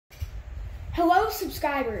Hello,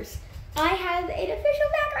 subscribers. I have an official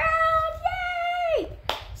background. Yay!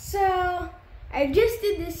 So I just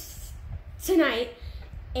did this tonight,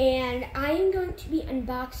 and I am going to be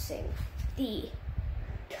unboxing the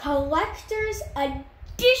Collector's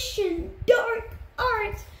Edition Dark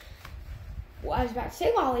Art. Well, I was about to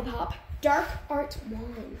say lollipop. Dark Art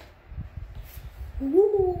wand.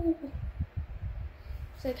 Ooh.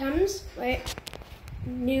 So it comes, wait,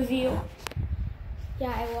 new view.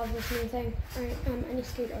 Yeah, I love this new thing. All right, I need to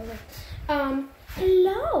scoot over.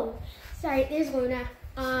 Hello. Sorry, there's Luna.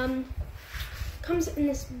 Comes in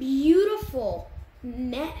this beautiful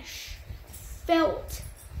mesh felt.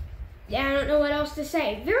 Yeah, I don't know what else to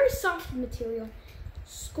say. Very soft material,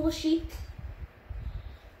 squishy.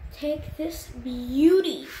 Take this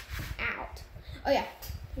beauty out. Oh yeah,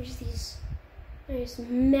 there's these nice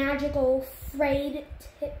magical frayed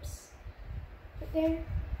tips right there.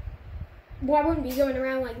 Well, I wouldn't be going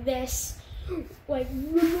around like this, like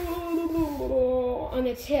on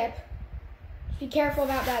the tip. Be careful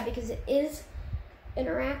about that because it is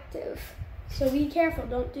interactive. So be careful,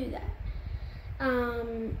 don't do that.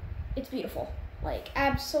 It's beautiful, like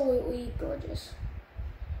absolutely gorgeous.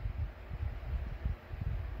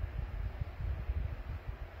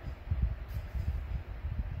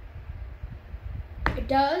 It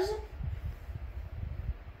does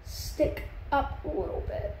stick up a little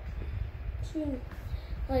bit.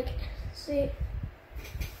 Like, see,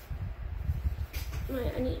 I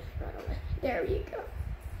need to right away. There we go.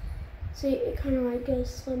 See, it kind of like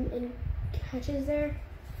goes slim and catches there.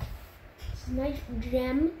 It's a nice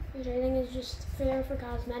gem, which I think is just fair for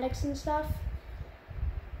cosmetics and stuff.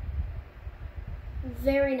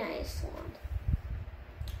 Very nice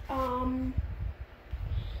wand.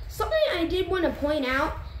 Something I did want to point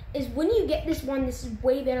out is when you get this one, this is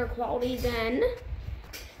way better quality than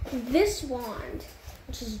this wand,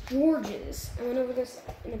 which is George's. I went over this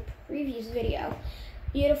in a previous video.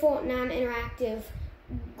 Beautiful, non-interactive,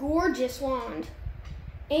 gorgeous wand.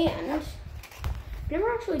 And I've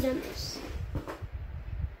never actually done this.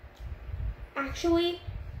 Actually,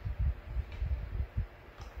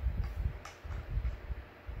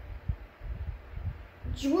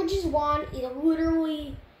 George's wand is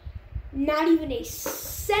literally not even a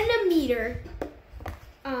centimeter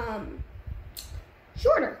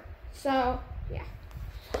shorter. So yeah,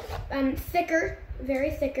 thicker, very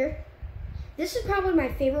thicker. This is probably my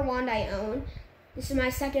favorite wand I own. This is my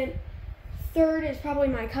second. Third is probably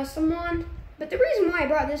my custom wand. But the reason why I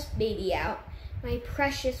brought this baby out, my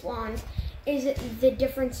precious wand, is the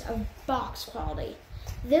difference of box quality.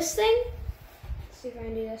 This thing, let's see if I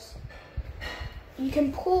can do this. You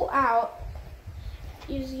can pull out,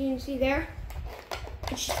 as you can see there,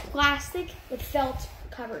 it's just plastic with felt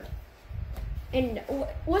covered. And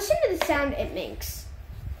listen to the sound it makes.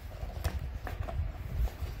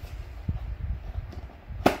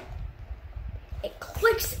 It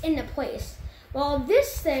clicks into place. Well,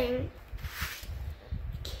 this thing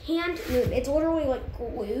can't move. It's literally like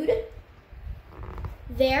glued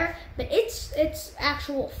there, but it's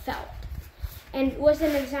actual felt. And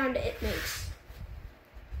listen to the sound it makes.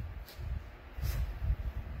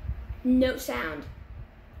 No sound.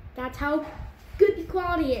 That's how good the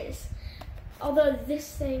quality is. Although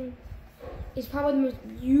this thing is probably the most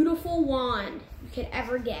beautiful wand you could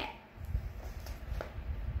ever get.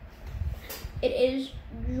 It is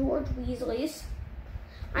George Weasley's.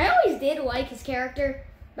 I always did like his character,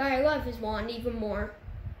 but I love his wand even more.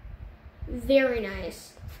 Very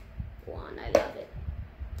nice wand, I love it.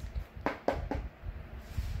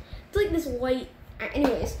 It's like this white,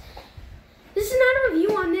 anyways. This is not a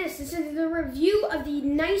review on this. This is the review of the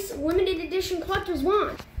nice limited edition collector's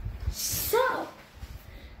wand. So,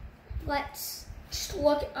 let's just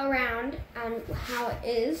look around on how it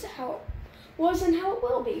is, how it was, and how it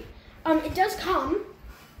will be. It does come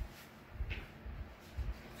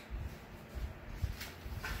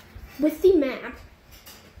with the map.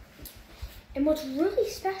 And what's really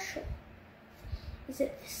special is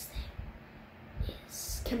that this thing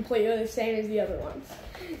is completely the same as the other ones.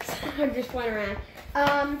 So I'm just playing around.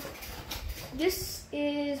 This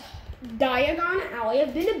is Diagon Alley.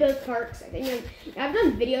 I've been to both parks. I think I've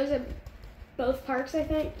done videos of both parks, I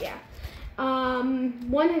think. Yeah.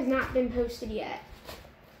 One has not been posted yet.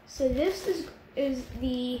 So this is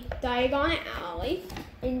the Diagon Alley,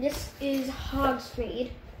 and this is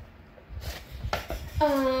Hogsmeade.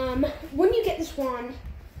 When you get this wand,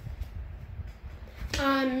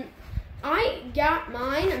 I got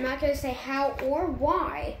mine. I'm not going to say how or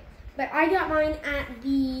why, but I got mine at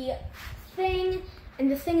the thing,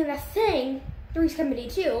 and the thing of the thing, Three's Company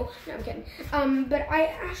too. No, I'm kidding. But I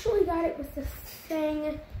actually got it with the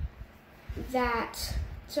thing that,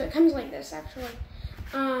 so it comes like this actually.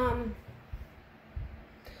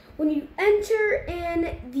 When you enter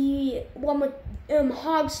in the one with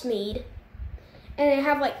Hogsmeade, and they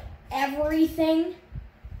have like everything,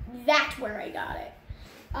 that's where I got it.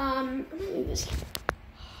 I'm gonna move this.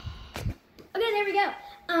 Okay, there we go.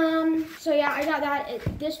 So yeah, I got that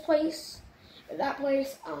at this place, or that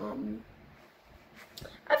place. I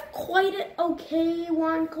have quite an okay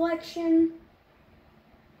wand collection.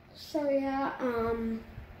 So yeah, if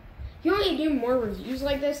you want me to do more reviews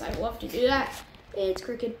like this, I'd love to do that. It's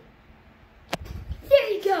crooked. There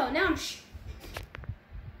you go. Now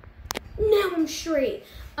I'm straight.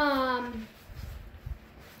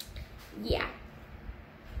 Yeah.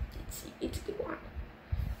 It's a good one.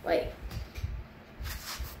 Like,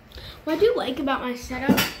 what I do like about my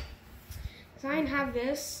setup is I have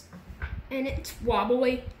this, and it's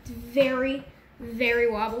wobbly. It's very, very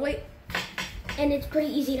wobbly, and it's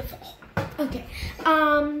pretty easy to fall. Okay.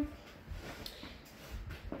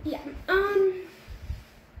 Yeah.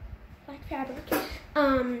 Black fabric.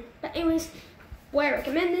 But anyways, why I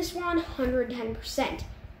recommend this one, 110%.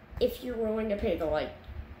 If you're willing to pay the like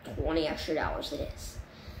 $20 extra it is.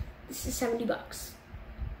 This is $70.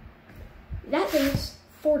 That thing's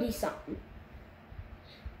 40 something.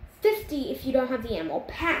 50 if you don't have the animal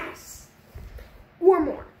pass, or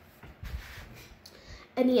more.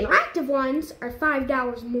 And the interactive ones are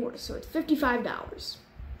 $5 more, so it's $55.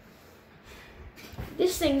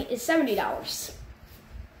 This thing is $70.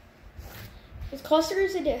 It's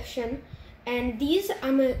Clusters Edition, and these,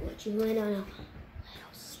 I'm gonna let you in on a little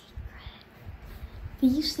secret.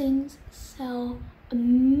 These things sell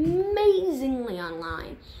amazingly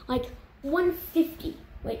online, like $150,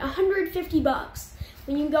 like $150.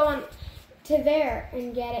 When you go on to there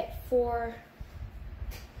and get it for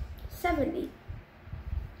 $70.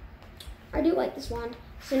 I do like this wand.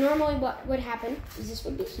 So normally what would happen is this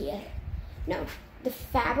would be here. No, the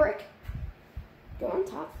fabric go on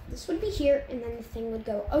top. This would be here, and then the thing would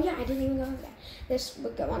go, oh yeah, I didn't even go over that. This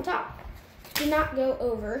would go on top. Do not go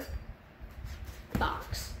over the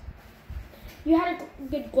box. You had a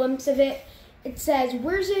good glimpse of it. It says,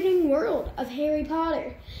 Wizarding World of Harry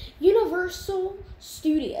Potter. Universal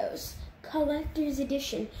Studios Collector's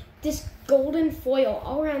Edition. This golden foil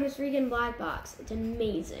all around this freaking black box. It's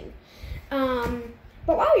amazing. But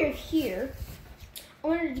while you're here, I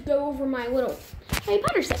wanted to go over my little Harry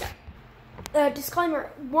Potter setup.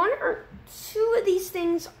 Disclaimer, 1 or 2 of these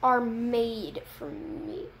things are made for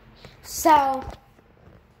me. So,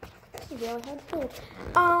 that's really hard to hold.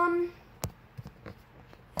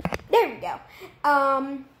 There we go.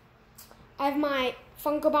 I have my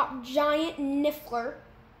Funko Pop Giant Niffler.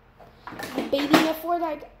 Baby Niffler that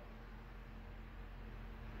I got.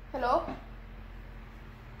 Hello?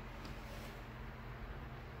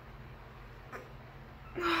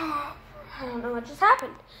 I don't know what just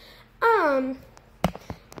happened.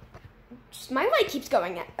 Just my light keeps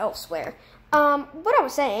going elsewhere. What I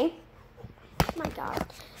was saying, oh my God,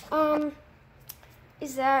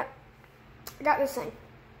 is that I got this thing.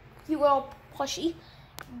 Cute little plushie.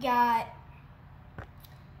 Got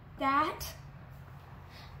that.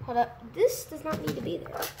 Hold up. This does not need to be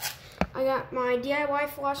there. I got my DIY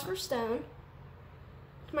Philosopher's Stone.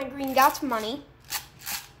 My Green Dots money.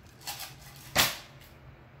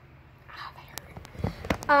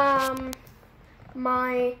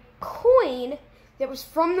 My coin that was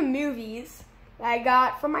from the movies that I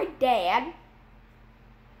got from my dad.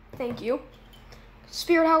 Thank you.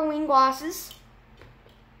 Spirit Halloween glasses.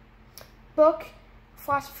 Book,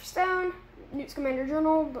 Philosopher's Stone, Newt Scamander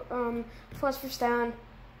Journal, Philosopher's Stone,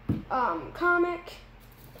 comic.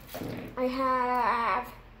 I have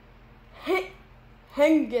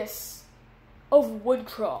Hengist of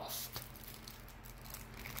Woodcroft.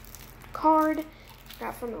 Card,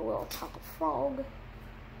 got from the little chocolate frog.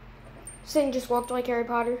 This thing just looked like Harry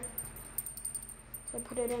Potter, so I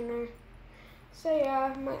put it in there. So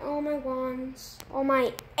yeah, all my wands, all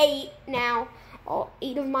my 8 now. All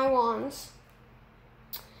 8 of my wands.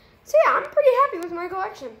 So yeah, I'm pretty happy with my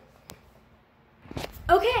collection.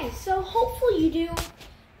 Okay, so hopefully you do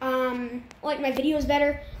like my videos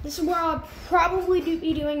better. This is where I'll probably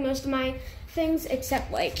be doing most of my things,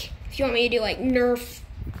 except like if you want me to do like Nerf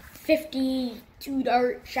 52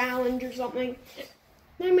 dart challenge or something,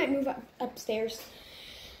 then I might move upstairs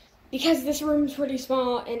because this room's pretty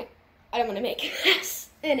small and I don't want to make a mess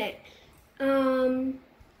in it.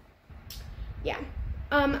 Yeah,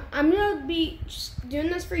 I'm gonna be just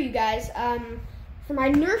doing this for you guys. For my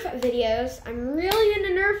Nerf videos, I'm really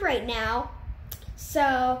into Nerf right now,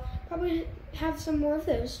 so probably have some more of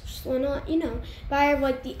those. Just wanna let you know. But I have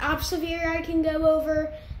like the Obsidian I can go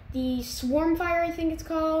over, the Swarmfire, I think it's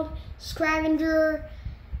called, Scavenger,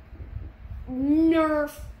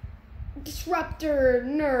 Nerf, Disruptor,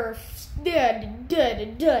 Nerf,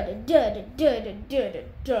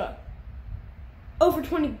 over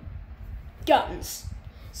 20 guns.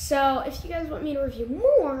 So if you guys want me to review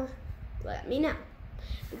more, let me know.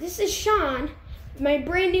 This is Sean with my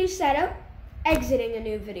brand new setup, exiting a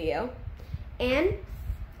new video, and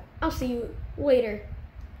I'll see you later.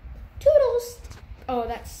 Toodles! Oh,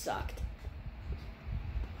 that sucked.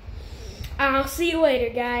 I'll see you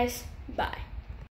later, guys. Bye.